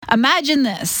Imagine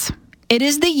this. It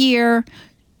is the year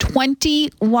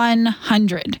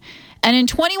 2100. And in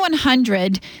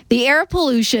 2100, the air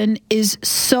pollution is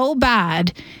so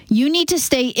bad, you need to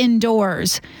stay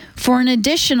indoors for an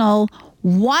additional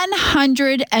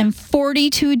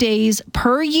 142 days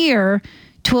per year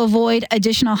to avoid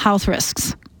additional health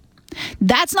risks.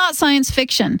 That's not science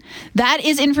fiction. That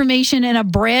is information in a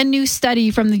brand new study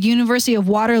from the University of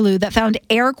Waterloo that found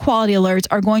air quality alerts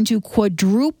are going to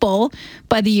quadruple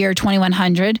by the year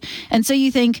 2100. And so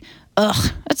you think,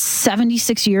 that's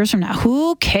 76 years from now.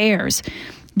 Who cares?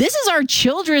 This is our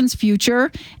children's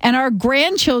future and our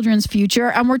grandchildren's future.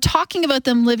 And we're talking about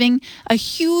them living a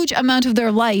huge amount of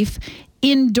their life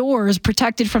indoors,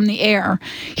 protected from the air.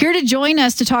 Here to join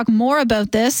us to talk more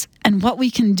about this and what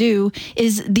we can do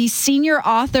is the senior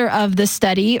author of the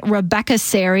study, Rebecca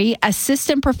Saari,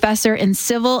 assistant professor in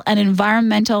civil and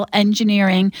environmental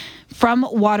engineering from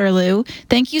Waterloo.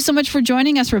 Thank you so much for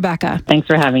joining us, Rebecca. Thanks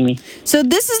for having me. So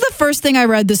this is the first thing I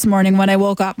read this morning when I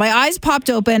woke up. My eyes popped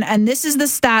open, and this is the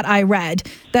stat I read,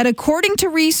 that according to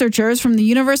researchers from the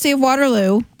University of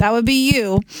Waterloo, that would be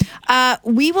you,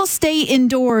 we will stay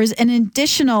indoors an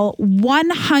additional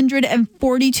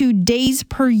 142 days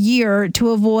per year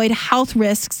to avoid health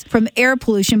risks from air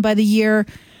pollution by the year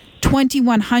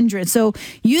 2100. So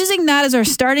using that as our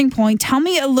starting point, tell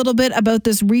me a little bit about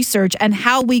this research and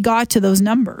how we got to those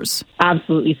numbers.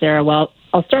 Absolutely, Sarah. Well,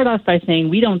 I'll start off by saying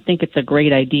we don't think it's a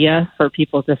great idea for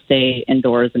people to stay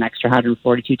indoors an extra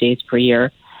 142 days per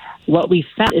year. What we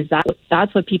found is that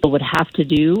that's what people would have to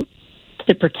do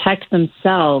to protect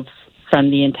themselves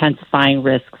from the intensifying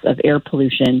risks of air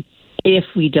pollution if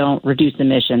we don't reduce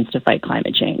emissions to fight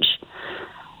climate change.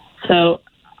 So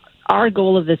our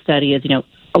goal of this study is,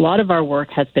 a lot of our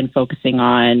work has been focusing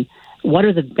on what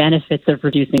are the benefits of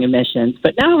reducing emissions,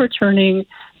 but now we're turning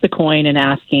the coin and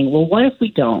asking, well, what if we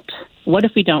don't? What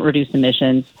if we don't reduce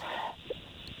emissions?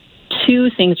 Two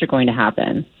things are going to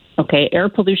happen. Okay, air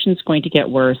pollution is going to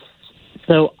get worse.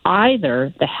 So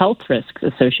either the health risks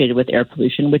associated with air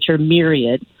pollution, which are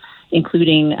myriad,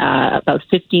 including about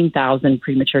 15,000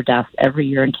 premature deaths every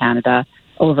year in Canada,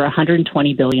 over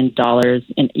 $120 billion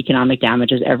in economic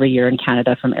damages every year in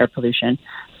Canada from air pollution.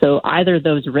 So either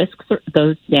those risks,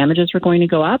 those damages are going to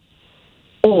go up,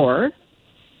 or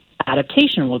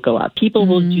adaptation will go up. People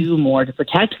will do more to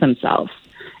protect themselves.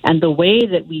 And the way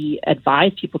that we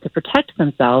advise people to protect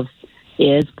themselves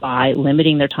is by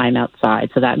limiting their time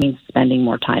outside. So that means spending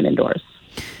more time indoors.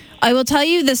 I will tell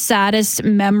you the saddest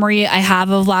memory I have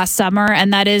of last summer,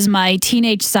 and that is my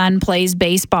teenage son plays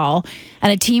baseball,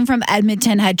 and a team from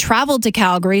Edmonton had traveled to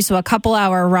Calgary, so a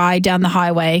couple-hour ride down the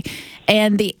highway,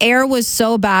 and the air was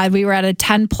so bad. We were at a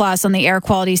 10 plus on the air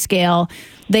quality scale.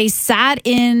 They sat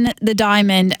in the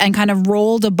diamond and kind of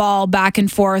rolled a ball back and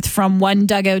forth from one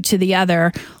dugout to the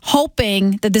other,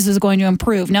 hoping that this was going to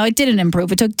improve. Now, it didn't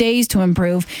improve. It took days to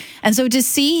improve. And so to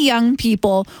see young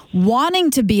people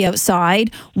wanting to be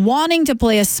outside, wanting to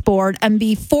play a sport, and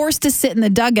be forced to sit in the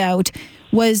dugout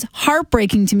was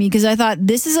heartbreaking to me, because I thought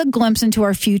this is a glimpse into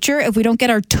our future if we don't get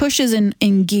our tushes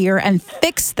in gear and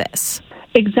fix this.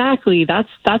 Exactly. That's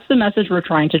the message we're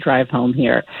trying to drive home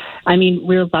here. I mean,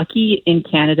 we're lucky in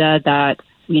Canada that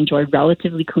we enjoy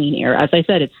relatively clean air. As I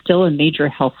said, it's still a major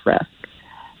health risk.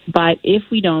 But if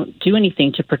we don't do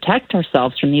anything to protect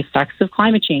ourselves from the effects of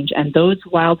climate change, and those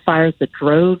wildfires that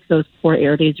drove those poor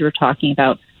air days you were talking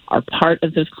about are part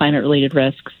of those climate-related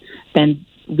risks, then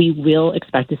we will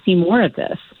expect to see more of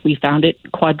this. We found it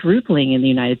quadrupling in the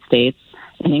United States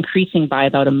and increasing by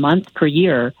about a month per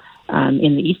year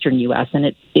in the eastern U.S., and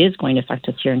it is going to affect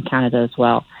us here in Canada as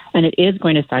well. And it is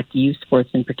going to affect youth sports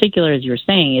in particular, as you were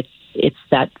saying. It's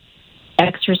that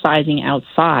exercising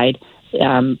outside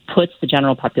puts the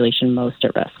general population most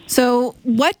at risk. So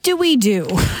what do we do?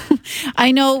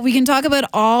 I know we can talk about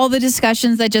all the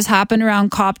discussions that just happened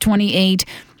around COP28,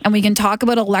 and we can talk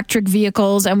about electric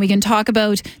vehicles, and we can talk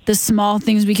about the small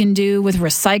things we can do with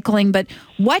recycling, but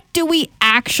what do we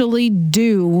actually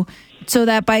do so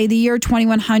that by the year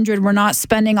 2100, we're not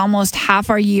spending almost half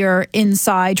our year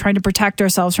inside trying to protect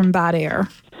ourselves from bad air?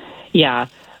 Yeah,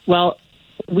 well,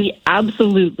 we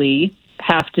absolutely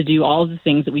have to do all of the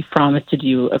things that we've promised to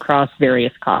do across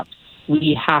various COPs.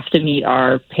 We have to meet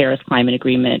our Paris Climate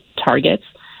Agreement targets.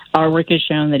 Our work has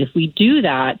shown that if we do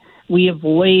that, we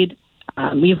avoid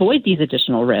these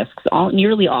additional risks,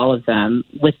 nearly all of them,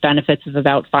 with benefits of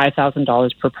about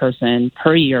 $5,000 per person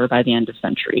per year by the end of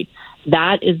century.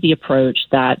 That is the approach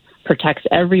that protects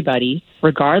everybody,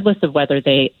 regardless of whether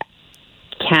they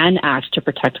can act to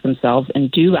protect themselves and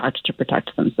do act to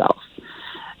protect themselves.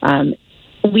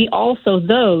 We also,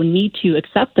 though, need to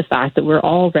accept the fact that we're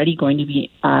already going to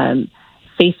be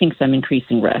facing some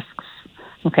increasing risks.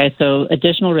 Okay, so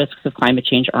additional risks of climate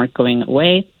change aren't going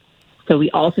away. So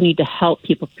we also need to help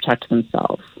people protect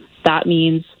themselves. That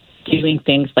means doing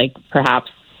things like perhaps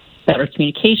better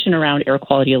communication around air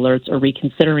quality alerts or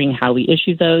reconsidering how we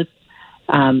issue those,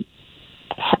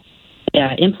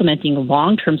 implementing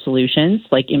long-term solutions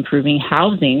like improving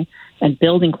housing and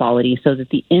building quality so that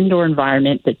the indoor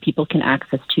environment that people can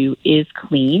access to is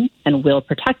clean and will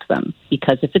protect them.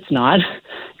 Because if it's not,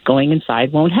 going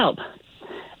inside won't help.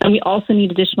 And we also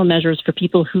need additional measures for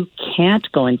people who can't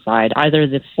go inside, either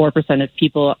the 4% of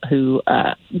people who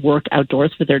work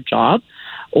outdoors for their job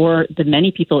or the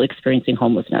many people experiencing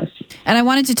homelessness. And I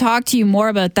wanted to talk to you more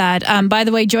about that. By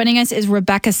the way, joining us is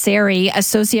Rebecca Saari,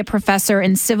 Associate Professor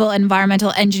in Civil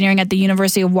Environmental Engineering at the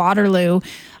University of Waterloo,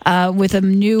 with a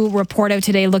new report out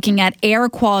today looking at air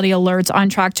quality alerts on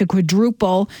track to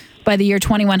quadruple by the year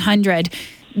 2100.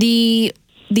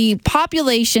 The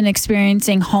population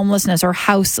experiencing homelessness or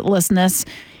houselessness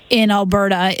in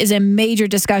Alberta is a major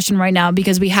discussion right now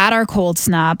because we had our cold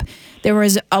snap. There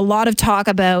was a lot of talk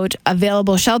about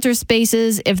available shelter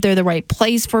spaces, if they're the right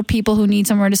place for people who need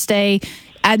somewhere to stay.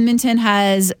 Edmonton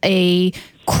has a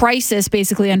crisis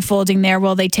basically unfolding there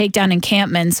while they take down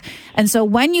encampments. And so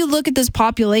when you look at this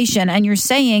population and you're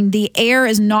saying the air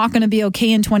is not going to be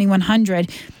okay in 2100,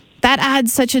 that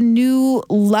adds such a new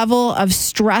level of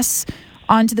stress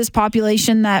onto this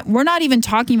population that we're not even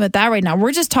talking about that right now.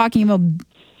 We're just talking about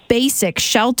basic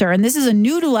shelter. And this is a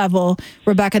new level,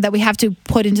 Rebecca, that we have to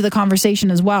put into the conversation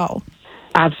as well.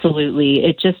 Absolutely.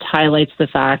 It just highlights the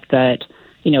fact that,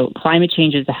 climate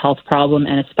change is a health problem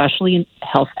and especially a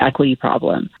health equity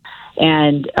problem.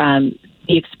 And the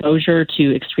exposure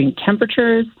to extreme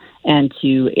temperatures and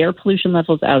to air pollution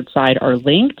levels outside are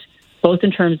linked, both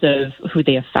in terms of who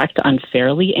they affect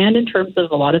unfairly and in terms of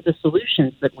a lot of the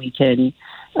solutions that we can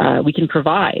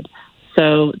provide.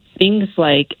 So things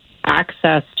like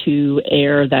access to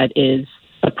air that is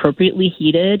appropriately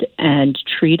heated and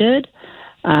treated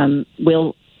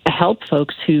will help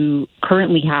folks who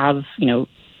currently have,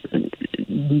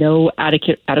 no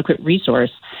adequate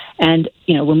resource. And,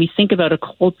 when we think about a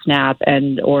cold snap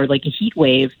or like a heat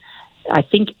wave, I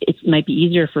think it might be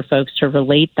easier for folks to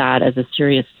relate that as a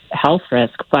serious health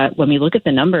risk. But when we look at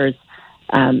the numbers,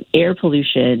 air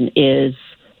pollution is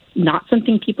not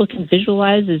something people can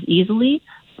visualize as easily,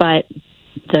 but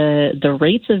the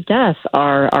rates of death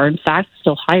are in fact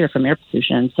still higher from air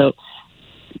pollution. So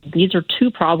these are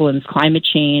two problems, climate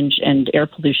change and air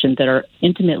pollution, that are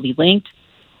intimately linked,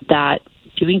 that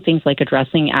doing things like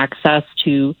addressing access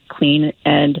to clean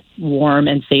and warm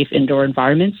and safe indoor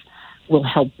environments will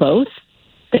help both.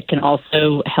 It can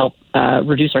also help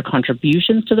reduce our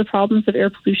contributions to the problems of air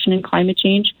pollution and climate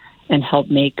change and help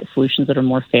make solutions that are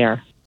more fair.